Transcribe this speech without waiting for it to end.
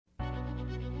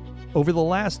Over the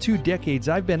last 2 decades,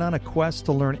 I've been on a quest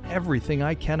to learn everything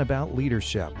I can about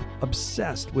leadership,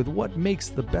 obsessed with what makes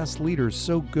the best leaders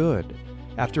so good.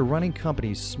 After running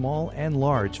companies small and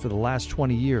large for the last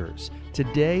 20 years,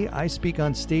 today I speak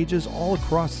on stages all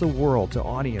across the world to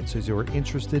audiences who are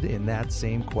interested in that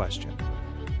same question.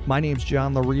 My name's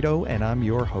John Laurito, and I'm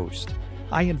your host.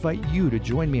 I invite you to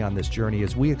join me on this journey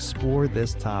as we explore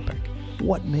this topic.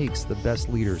 What makes the best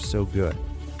leaders so good?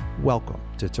 Welcome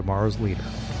to Tomorrow's Leader.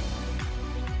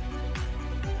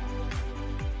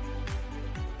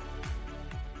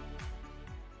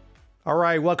 All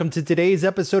right, welcome to today's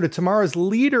episode of Tomorrow's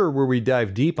Leader, where we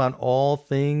dive deep on all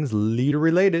things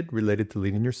leader-related to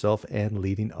leading yourself and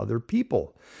leading other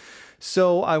people.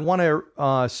 So I want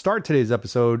to start today's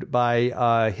episode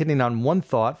by hitting on one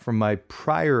thought from my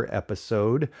prior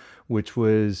episode, which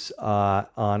was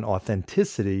on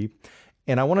authenticity.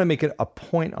 And I want to make it a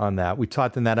point on that. We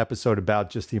talked in that episode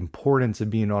about just the importance of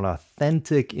being an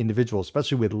authentic individual,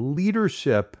 especially with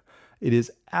leadership. It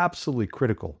is absolutely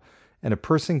critical. And a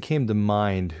person came to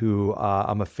mind who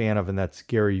I'm a fan of, and that's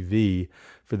Gary Vee.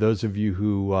 For those of you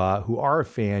who are a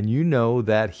fan, you know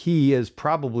that he is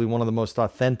probably one of the most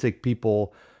authentic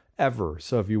people ever.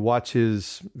 So if you watch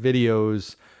his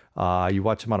videos, you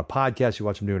watch him on a podcast, you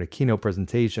watch him doing a keynote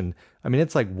presentation. I mean,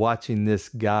 it's like watching this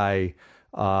guy,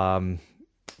 on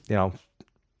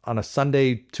a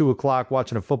Sunday, 2:00,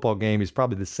 watching a football game. He's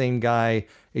probably the same guy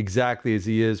exactly as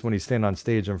he is when he's standing on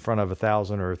stage in front of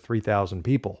 1,000 or 3,000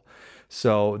 people.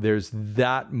 So there's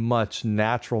that much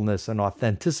naturalness and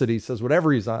authenticity. Says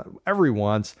whatever he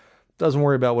wants, doesn't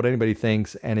worry about what anybody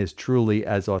thinks, and is truly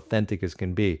as authentic as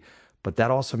can be. But that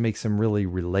also makes him really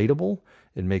relatable.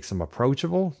 It makes him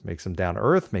approachable, makes him down to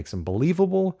earth, makes him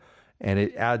believable, and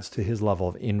it adds to his level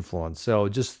of influence. So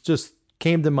just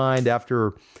came to mind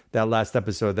after that last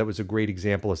episode. That was a great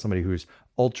example of somebody who's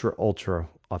ultra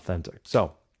authentic.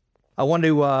 So I wanted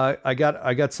to, I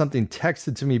got something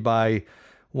texted to me by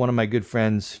one of my good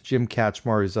friends, Jim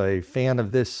Katchmar, is a fan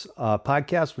of this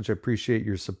podcast, which I appreciate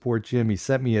your support, Jim. He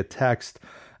sent me a text,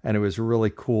 and it was a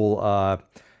really cool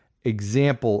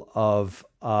example of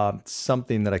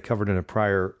something that I covered in a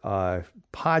prior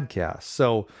podcast.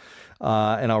 So,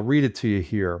 and I'll read it to you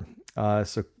here.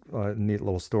 Neat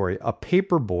little story. A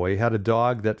paper boy had a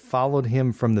dog that followed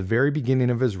him from the very beginning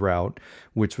of his route,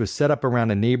 which was set up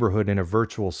around a neighborhood in a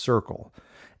virtual circle.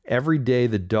 Every day,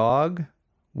 the dog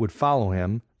would follow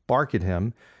him, bark at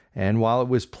him, and while it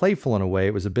was playful in a way,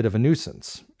 it was a bit of a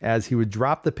nuisance. As he would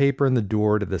drop the paper in the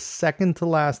door to the second to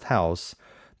last house,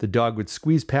 the dog would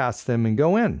squeeze past him and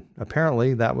go in.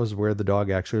 Apparently, that was where the dog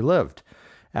actually lived.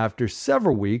 After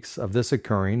several weeks of this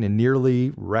occurring and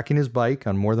nearly wrecking his bike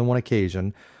on more than one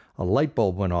occasion, a light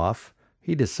bulb went off.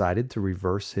 He decided to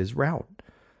reverse his route.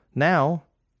 Now,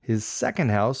 his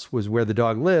second house was where the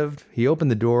dog lived. He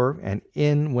opened the door and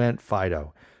in went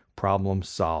Fido. Problem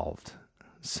solved.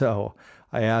 So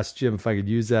I asked Jim if I could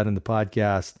use that in the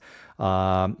podcast.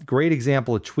 Great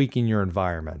example of tweaking your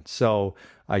environment. So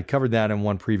I covered that in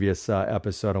one previous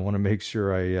episode. I want to make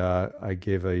sure I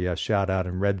gave a shout out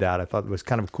and read that. I thought it was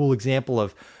kind of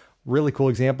a really cool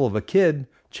example of a kid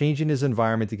changing his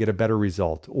environment to get a better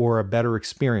result or a better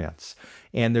experience.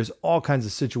 And there's all kinds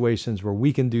of situations where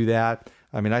we can do that.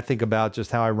 I mean, I think about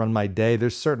just how I run my day.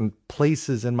 There's certain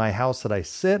places in my house that I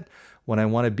sit when I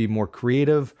want to be more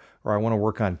creative or I want to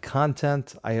work on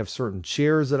content. I have certain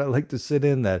chairs that I like to sit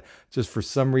in that just for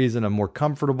some reason I'm more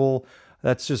comfortable.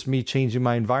 That's just me changing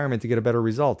my environment to get a better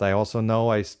result. I also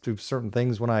know I do certain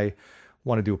things when I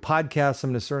want to do a podcast,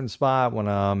 I'm in a certain spot. When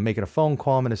I'm making a phone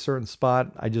call, I'm in a certain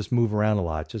spot. I just move around a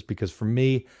lot just because for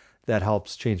me, that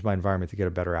helps change my environment to get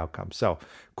a better outcome. So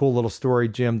cool little story,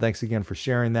 Jim. Thanks again for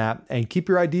sharing that. And keep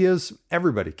your ideas,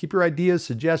 everybody. Keep your ideas,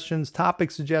 suggestions,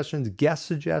 topic suggestions, guest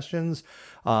suggestions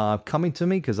coming to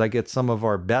me because I get some of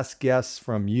our best guests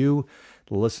from you,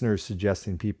 the listeners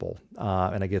suggesting people.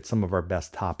 And I get some of our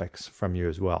best topics from you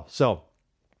as well. So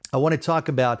I want to talk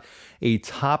about a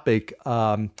topic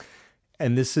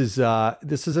and this is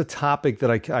a topic that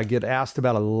I get asked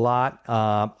about a lot.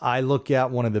 I look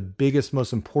at one of the biggest,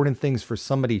 most important things for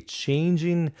somebody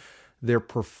changing their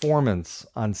performance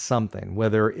on something,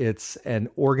 whether it's an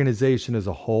organization as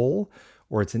a whole,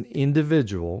 or it's an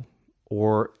individual,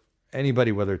 or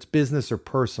anybody, whether it's business or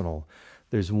personal.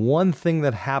 There's one thing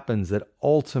that happens that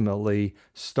ultimately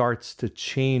starts to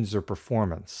change their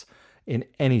performance in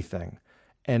anything,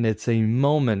 and it's a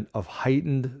moment of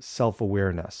heightened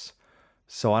self-awareness.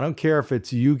 So I don't care if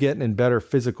it's you getting in better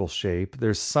physical shape.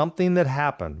 There's something that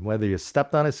happened, whether you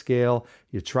stepped on a scale,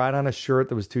 you tried on a shirt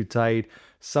that was too tight,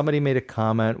 somebody made a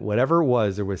comment, whatever it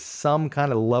was, there was some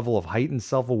kind of level of heightened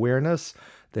self-awareness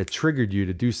that triggered you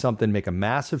to do something, make a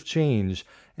massive change,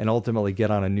 and ultimately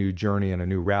get on a new journey and a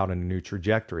new route and a new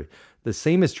trajectory. The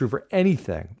same is true for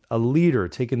anything. A leader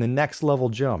taking the next level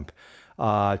jump,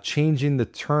 changing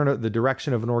the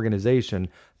direction of an organization.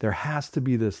 There has to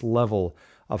be this level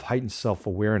of heightened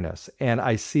self-awareness. And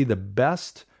I see the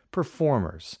best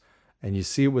performers, and you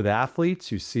see it with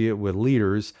athletes, you see it with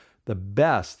leaders. The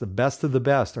best of the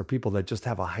best are people that just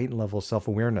have a heightened level of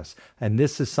self-awareness. And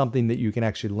this is something that you can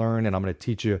actually learn, and I'm going to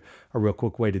teach you a real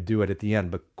quick way to do it at the end,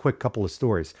 but quick couple of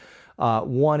stories.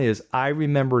 One is, I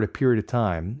remembered a period of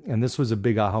time, and this was a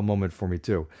big aha moment for me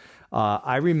too.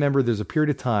 I remember there's a period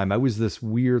of time, I was this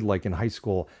weird, like in high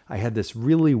school, I had this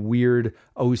really weird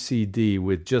OCD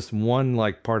with just one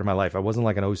like part of my life. I wasn't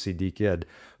like an OCD kid,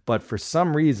 but for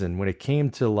some reason, when it came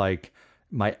to like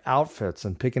my outfits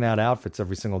and picking out outfits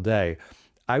every single day,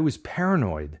 I was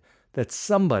paranoid that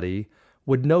somebody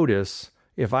would notice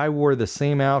if I wore the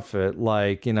same outfit,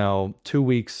 like, 2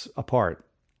 weeks apart.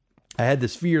 I had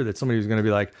this fear that somebody was going to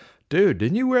be like, dude,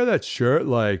 didn't you wear that shirt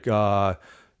like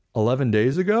 11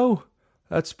 days ago?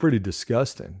 That's pretty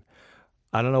disgusting.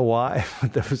 I don't know why,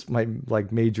 but that was my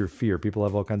like major fear. People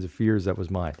have all kinds of fears. That was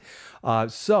mine.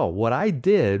 So what I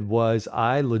did was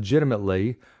I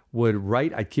legitimately would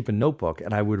write, I'd keep a notebook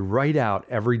and I would write out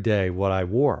every day what I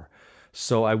wore.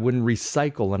 So I wouldn't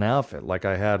recycle an outfit like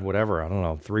I had,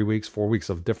 3 weeks, 4 weeks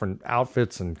of different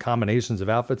outfits and combinations of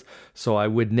outfits. So I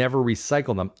would never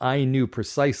recycle them. I knew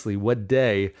precisely what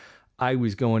day I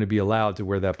was going to be allowed to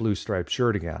wear that blue striped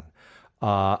shirt again.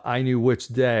 I knew which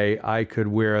day I could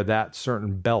wear that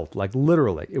certain belt. Like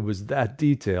literally, it was that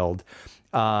detailed.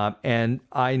 And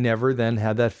I never then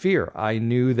had that fear. I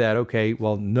knew that, okay,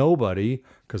 well, nobody,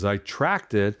 because I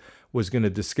tracked it, was going to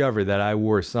discover that I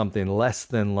wore something less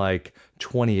than like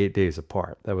 28 days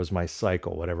apart. That was my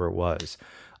cycle, whatever it was.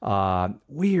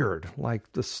 Weird,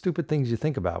 like the stupid things you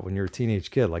think about when you're a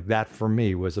teenage kid. Like that for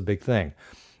me was a big thing.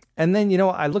 And then,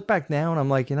 I look back now and I'm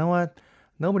like, you know what?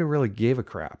 Nobody really gave a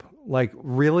crap. Like,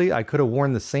 really? I could have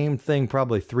worn the same thing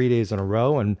probably 3 days in a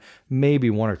row and maybe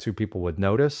one or two people would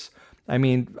notice. I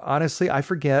mean, honestly, I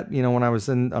forget, when I was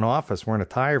in an office wearing a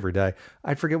tie every day,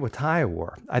 I'd forget what tie I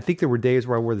wore. I think there were days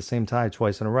where I wore the same tie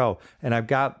twice in a row. And I've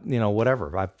got,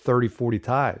 whatever, I have 30, 40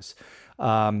 ties.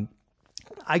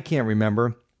 I can't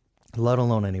remember, let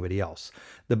alone anybody else.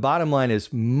 The bottom line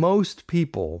is most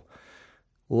people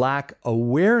lack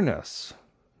awareness,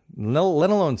 let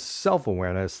alone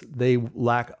self-awareness. They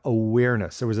lack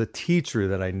awareness. There was a teacher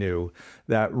that I knew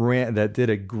that did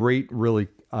a great, really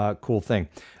cool thing.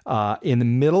 In the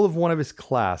middle of one of his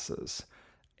classes,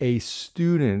 a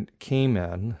student came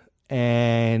in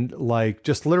and like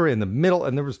just literally in the middle,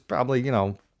 and there was probably,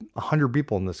 100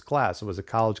 people in this class. It was a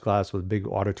college class with big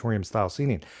auditorium style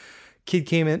seating. Kid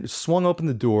came in, swung open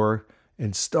the door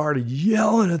and started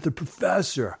yelling at the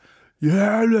professor.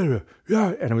 Yeah. And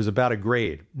it was about a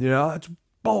grade. It's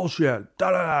bullshit.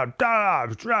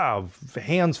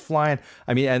 Hands flying.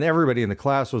 I mean, and everybody in the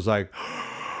class was like,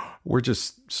 we're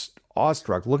just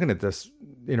awestruck looking at this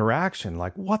interaction.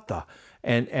 Like, what the?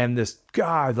 And this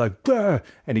guy like, duh,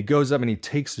 and he goes up and he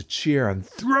takes a chair and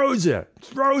throws it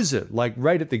like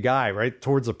right at the guy, right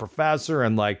towards the professor,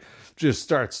 and like just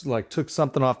starts like took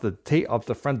something off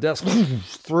the front desk,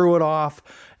 threw it off,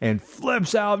 and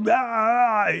flips out,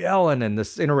 yelling. And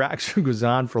this interaction goes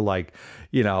on for like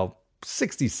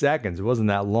 60 seconds. It wasn't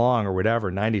that long or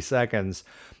whatever, 90 seconds,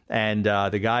 and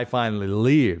the guy finally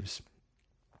leaves,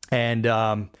 and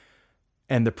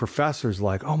the professor's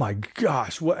like, oh my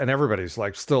gosh, what? And everybody's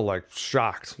like, still like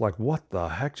shocked. Like, what the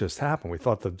heck just happened? We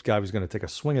thought the guy was going to take a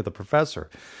swing at the professor.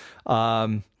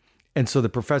 And so the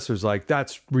professor's like,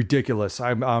 that's ridiculous.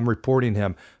 I'm reporting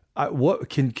him. What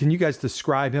can you guys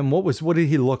describe him? What did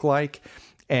he look like?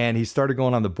 And he started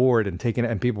going on the board and taking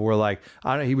it. And people were like,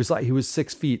 I don't know. He was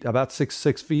 6 feet, about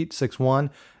 6 feet, 6'1".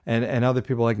 And other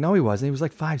people were like, no, he wasn't. He was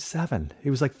like 5'7". He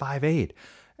was like 5'8".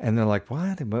 And they're like,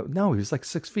 what? No, he was like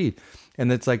 6 feet.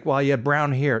 And it's like, well, he had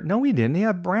brown hair. No, he didn't. He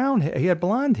had brown hair. He had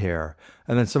blonde hair.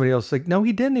 And then somebody else was like, no,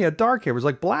 he didn't. He had dark hair. It was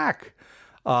like black.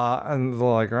 And they're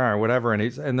like, all right, whatever.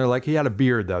 And they're like, he had a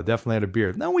beard, though. Definitely had a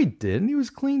beard. No, he didn't. He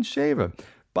was clean shaven.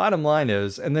 Bottom line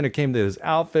is, and then it came to his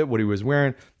outfit, what he was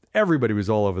wearing. Everybody was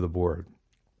all over the board.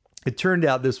 It turned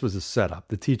out this was a setup.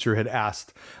 The teacher had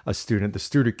asked a student. A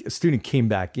student came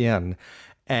back in,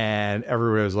 and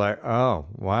everybody was like, oh,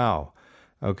 wow.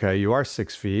 Okay, you are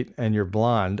 6 feet and you're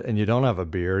blonde and you don't have a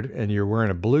beard and you're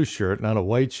wearing a blue shirt, not a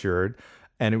white shirt.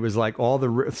 And it was like all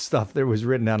the stuff that was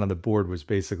written down on the board was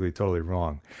basically totally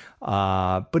wrong.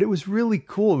 But it was really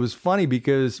cool. It was funny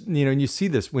because, you know, and you see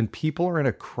this when people are in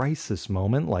a crisis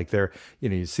moment, like they're, you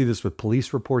know, you see this with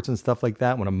police reports and stuff like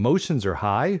that. When emotions are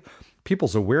high,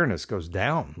 people's awareness goes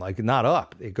down, like not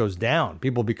up, it goes down.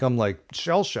 People become like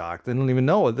shell shocked. They don't even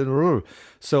know it.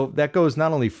 So that goes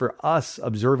not only for us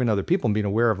observing other people and being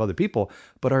aware of other people,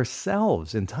 but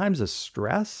ourselves. In times of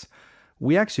stress,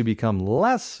 we actually become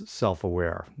less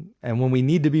self-aware. And when we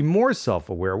need to be more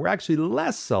self-aware, we're actually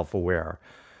less self-aware.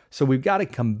 So we've got to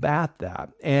combat that.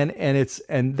 And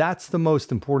that's the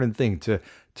most important thing, to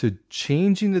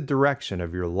changing the direction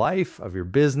of your life, of your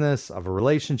business, of a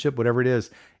relationship, whatever it is,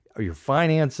 or your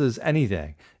finances,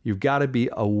 anything. You've got to be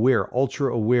aware,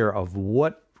 ultra aware of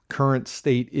what current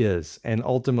state is and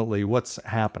ultimately what's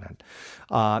happening.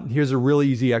 Here's a really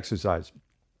easy exercise.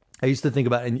 I used to think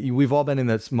about, and we've all been in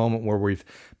this moment where we've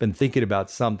been thinking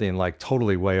about something like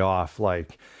totally way off,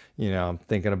 like, you know,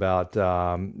 thinking about,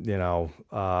 a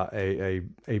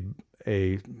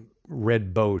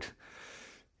red boat.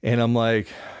 And I'm like,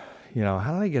 you know,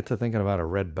 how did I get to thinking about a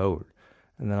red boat?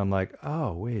 And then I'm like,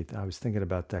 oh, wait, I was thinking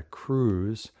about that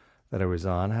cruise that I was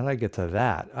on. How did I get to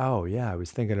that? Oh, yeah, I was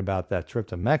thinking about that trip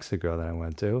to Mexico that I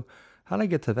went to. How did I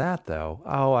get to that, though?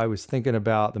 Oh, I was thinking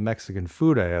about the Mexican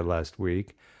food I had last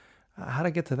week. How did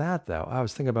I get to that, though? I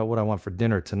was thinking about what I want for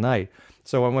dinner tonight.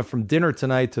 So I went from dinner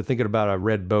tonight to thinking about a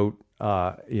red boat,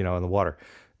 in the water.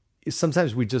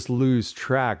 Sometimes we just lose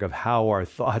track of how our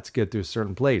thoughts get to a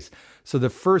certain place. So the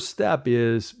first step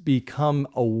is become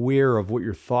aware of what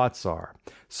your thoughts are.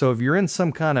 So if you're in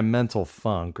some kind of mental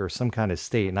funk or some kind of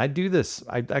state, and I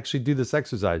actually do this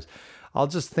exercise, I'll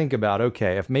just think about,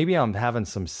 okay, if maybe I'm having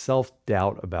some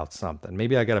self-doubt about something,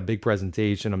 maybe I got a big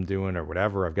presentation I'm doing or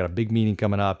whatever, I've got a big meeting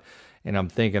coming up, and I'm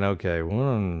thinking, okay,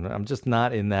 I'm just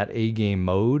not in that A-game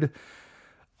mode.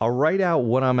 I'll write out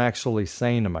what I'm actually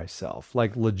saying to myself,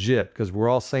 like legit, because we're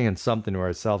all saying something to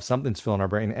ourselves, something's filling our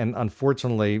brain, and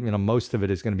unfortunately, most of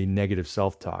it is going to be negative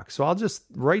self-talk. So I'll just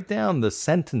write down the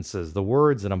sentences, the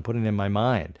words that I'm putting in my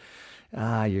mind.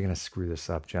 You're going to screw this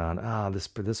up, John.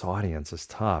 This audience is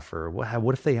tough. Or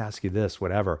what if they ask you this,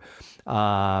 whatever.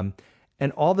 And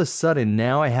all of a sudden,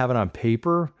 now I have it on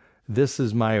paper. This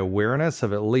is my awareness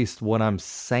of at least what I'm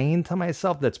saying to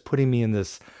myself that's putting me in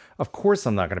this. Of course,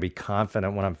 I'm not going to be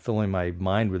confident when I'm filling my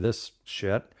mind with this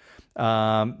shit.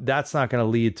 That's not going to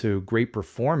lead to great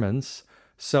performance.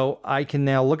 So I can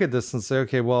now look at this and say,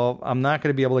 okay, well, I'm not going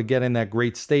to be able to get in that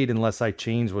great state unless I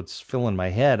change what's filling my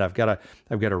head. I've got to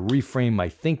reframe my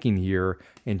thinking here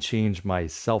and change my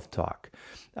self-talk,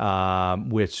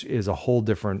 which is a whole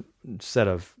different set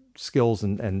of skills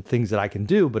and things that I can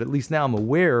do. But at least now I'm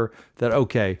aware that,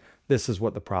 okay, this is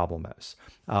what the problem is.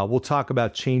 We'll talk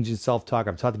about changing self-talk.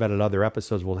 I've talked about it in other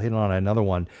episodes. We'll hit on another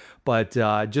one. But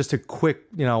just a quick,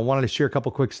 I wanted to share a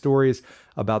couple quick stories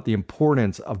about the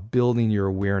importance of building your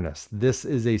awareness. This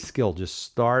is a skill. Just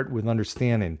start with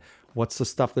understanding what's the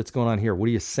stuff that's going on here. What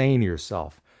are you saying to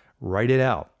yourself? Write it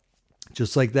out.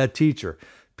 Just like that teacher.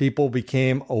 People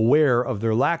became aware of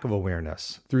their lack of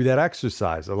awareness through that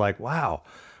exercise. They're like, wow,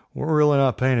 we're really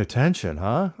not paying attention,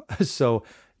 huh? So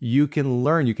you can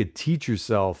learn, you could teach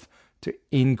yourself to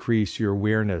increase your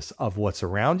awareness of what's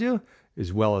around you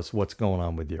as well as what's going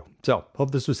on with you. So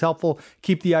hope this was helpful.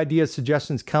 Keep the ideas,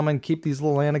 suggestions coming. Keep these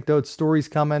little anecdotes, stories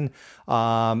coming.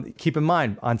 Keep in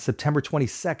mind, on September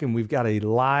 22nd, we've got a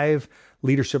live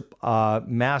leadership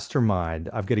mastermind.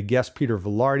 I've got a guest, Peter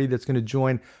Velarde, that's going to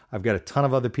join. I've got a ton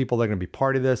of other people that are going to be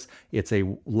part of this. It's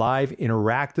a live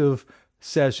interactive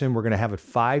session. We're going to have at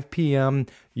 5 p.m.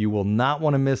 You will not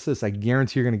want to miss this. I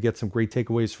guarantee you're going to get some great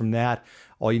takeaways from that.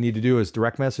 All you need to do is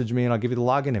direct message me and I'll give you the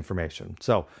login information.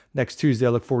 So next Tuesday, I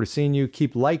look forward to seeing you.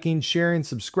 Keep liking, sharing,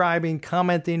 subscribing,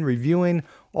 commenting, reviewing,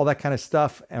 all that kind of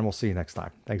stuff. And we'll see you next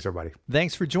time. Thanks, everybody.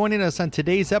 Thanks for joining us on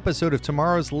today's episode of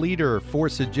Tomorrow's Leader. For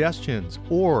suggestions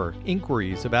or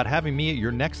inquiries about having me at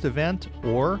your next event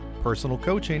or personal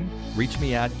coaching, reach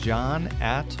me at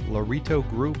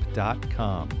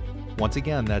john@lauritogroup.com. Once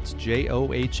again, that's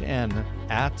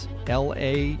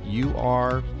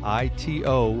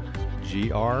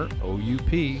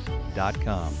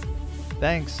JOHN@LAURITOGROUP.com.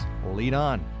 Thanks. Lead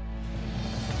on.